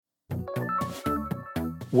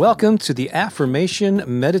Welcome to the Affirmation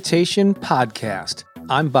Meditation Podcast.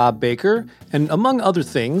 I'm Bob Baker, and among other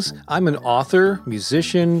things, I'm an author,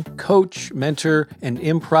 musician, coach, mentor, and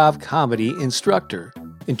improv comedy instructor.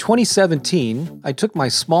 In 2017, I took my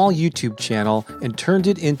small YouTube channel and turned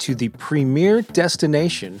it into the premier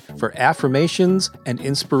destination for affirmations and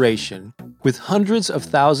inspiration, with hundreds of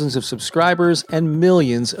thousands of subscribers and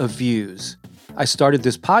millions of views. I started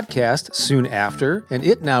this podcast soon after, and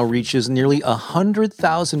it now reaches nearly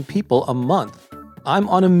 100,000 people a month. I'm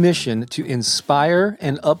on a mission to inspire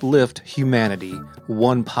and uplift humanity,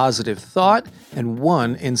 one positive thought and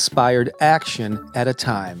one inspired action at a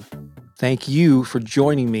time. Thank you for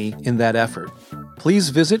joining me in that effort. Please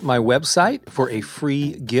visit my website for a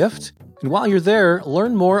free gift. And while you're there,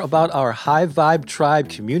 learn more about our High Vibe Tribe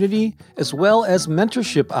community, as well as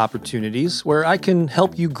mentorship opportunities where I can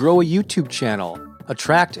help you grow a YouTube channel,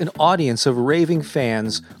 attract an audience of raving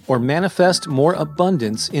fans, or manifest more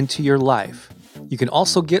abundance into your life. You can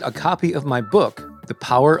also get a copy of my book, The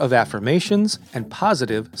Power of Affirmations and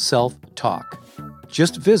Positive Self-Talk.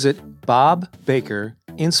 Just visit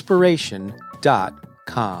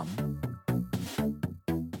bobbakerinspiration.com.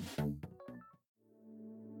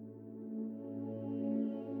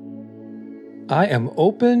 I am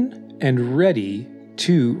open and ready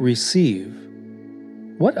to receive.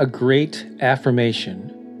 What a great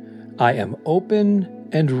affirmation. I am open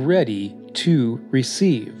and ready to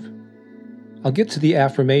receive. I'll get to the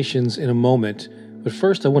affirmations in a moment, but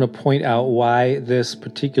first I want to point out why this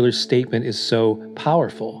particular statement is so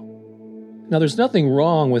powerful. Now, there's nothing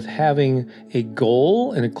wrong with having a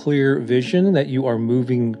goal and a clear vision that you are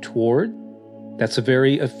moving toward. That's a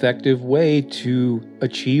very effective way to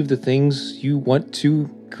achieve the things you want to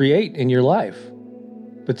create in your life.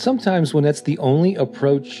 But sometimes when that's the only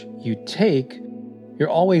approach you take, you're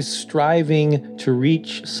always striving to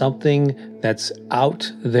reach something that's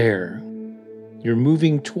out there. You're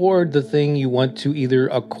moving toward the thing you want to either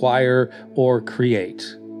acquire or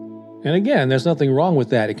create. And again, there's nothing wrong with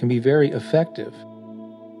that. It can be very effective.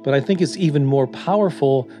 But I think it's even more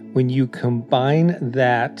powerful when you combine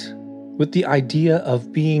that with the idea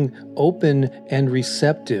of being open and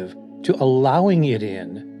receptive to allowing it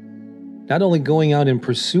in. Not only going out and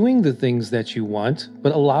pursuing the things that you want,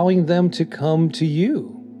 but allowing them to come to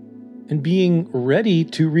you and being ready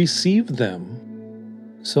to receive them.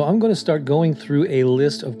 So I'm going to start going through a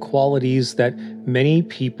list of qualities that many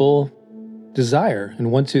people desire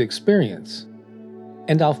and want to experience.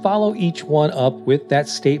 And I'll follow each one up with that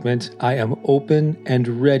statement, I am open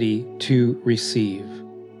and ready to receive.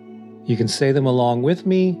 You can say them along with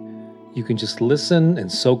me. You can just listen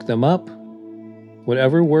and soak them up.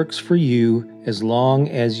 Whatever works for you, as long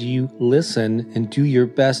as you listen and do your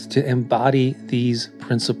best to embody these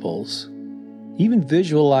principles. Even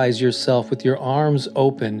visualize yourself with your arms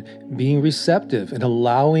open, being receptive and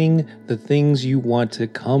allowing the things you want to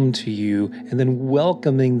come to you and then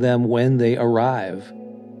welcoming them when they arrive.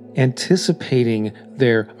 Anticipating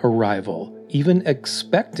their arrival, even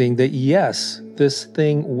expecting that yes, this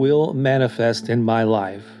thing will manifest in my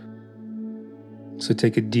life. So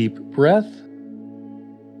take a deep breath,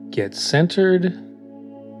 get centered,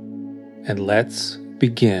 and let's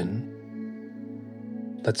begin.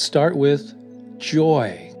 Let's start with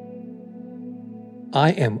joy.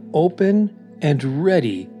 I am open and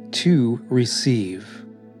ready to receive.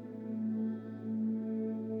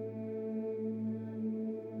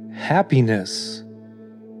 Happiness.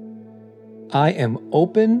 I am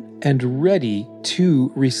open and ready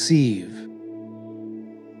to receive.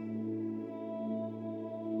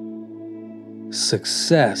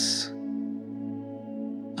 Success.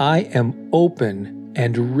 I am open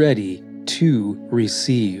and ready to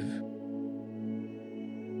receive.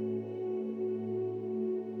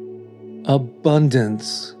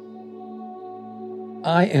 Abundance.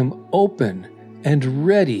 I am open and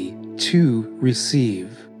ready to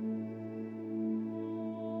receive.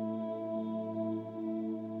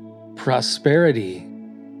 Prosperity.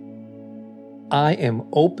 I am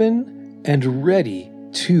open and ready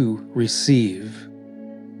to receive.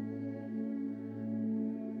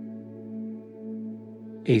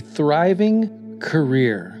 A thriving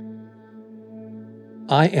career.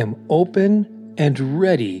 I am open and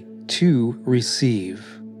ready to receive.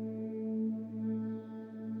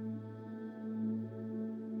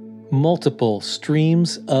 Multiple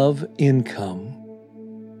streams of income.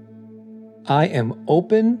 I am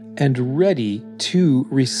open and ready to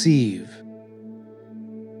receive.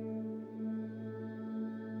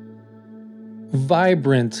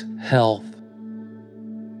 Vibrant health.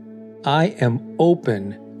 I am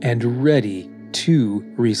open and ready to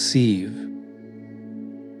receive.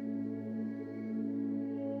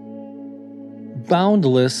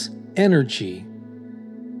 boundless energy.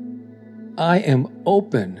 I am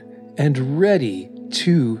open and ready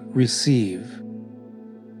to receive.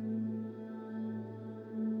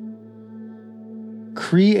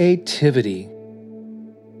 Creativity.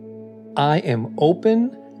 I am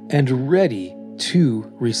open and ready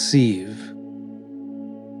to receive.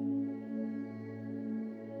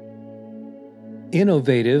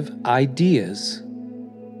 Innovative ideas.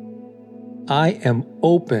 I am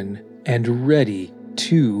open and ready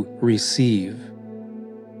to receive.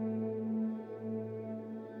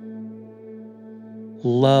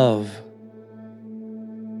 Love.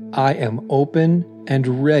 I am open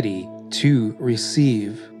and ready to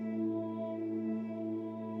receive.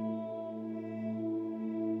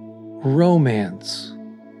 Romance.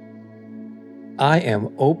 I am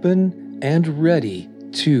open and ready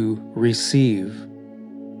to receive.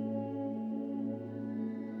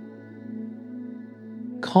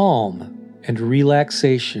 Calm and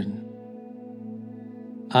relaxation.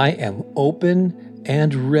 I am open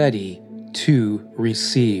and ready to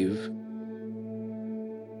receive.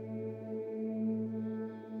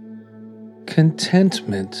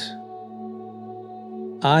 Contentment.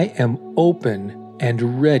 I am open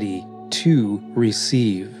and ready to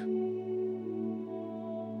receive.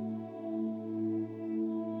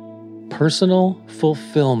 Personal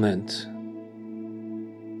fulfillment.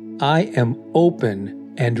 I am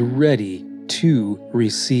open and ready to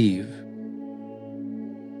receive.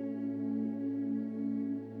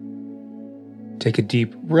 Take a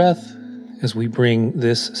deep breath as we bring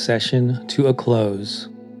this session to a close.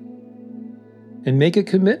 And make a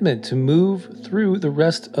commitment to move through the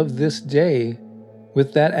rest of this day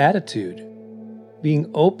with that attitude, being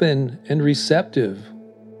open and receptive,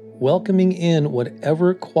 welcoming in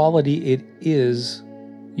whatever quality it is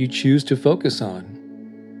you choose to focus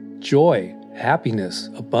on. Joy, happiness,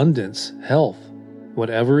 abundance, health,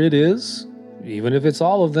 whatever it is, even if it's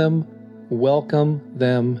all of them, welcome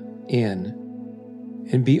them in.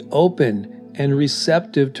 And be open and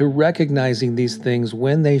receptive to recognizing these things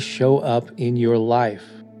when they show up in your life.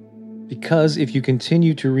 Because if you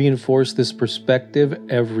continue to reinforce this perspective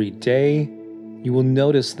every day, you will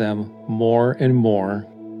notice them more and more,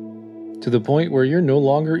 to the point where you're no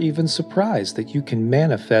longer even surprised that you can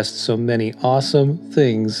manifest so many awesome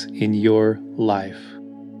things in your life.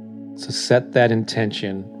 So set that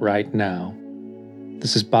intention right now.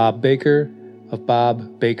 This is Bob Baker of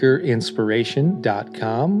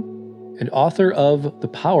BobBakerInspiration.com and author of The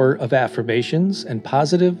Power of Affirmations and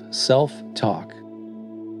Positive Self-Talk.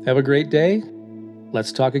 Have a great day.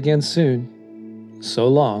 Let's talk again soon. So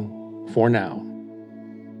long for now.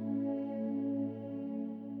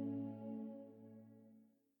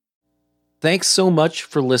 Thanks so much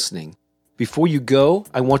for listening. Before you go,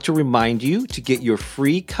 I want to remind you to get your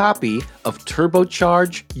free copy of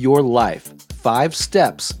Turbocharge Your Life: 5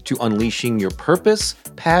 Steps to Unleashing Your Purpose,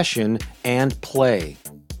 Passion, and Play.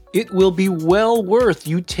 It will be well worth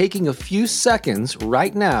you taking a few seconds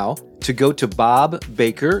right now to go to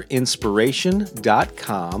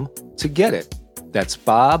BobBakerInspiration.com to get it. That's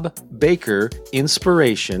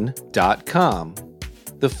BobBakerInspiration.com.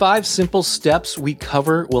 The 5 simple steps we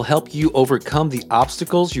cover will help you overcome the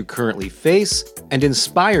obstacles you currently face and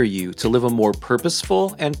inspire you to live a more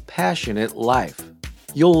purposeful and passionate life.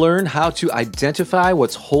 You'll learn how to identify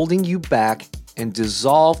what's holding you back and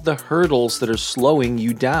dissolve the hurdles that are slowing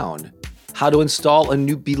you down, how to install a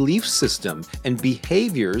new belief system and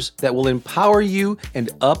behaviors that will empower you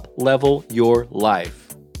and up-level your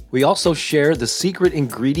life. We also share the secret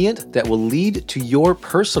ingredient that will lead to your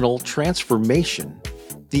personal transformation.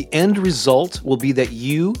 The end result will be that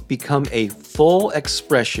you become a full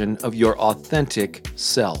expression of your authentic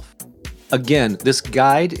self. Again, this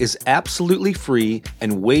guide is absolutely free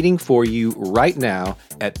and waiting for you right now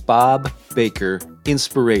at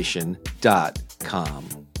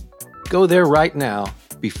BobBakerInspiration.com. Go there right now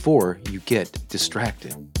before you get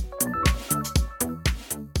distracted.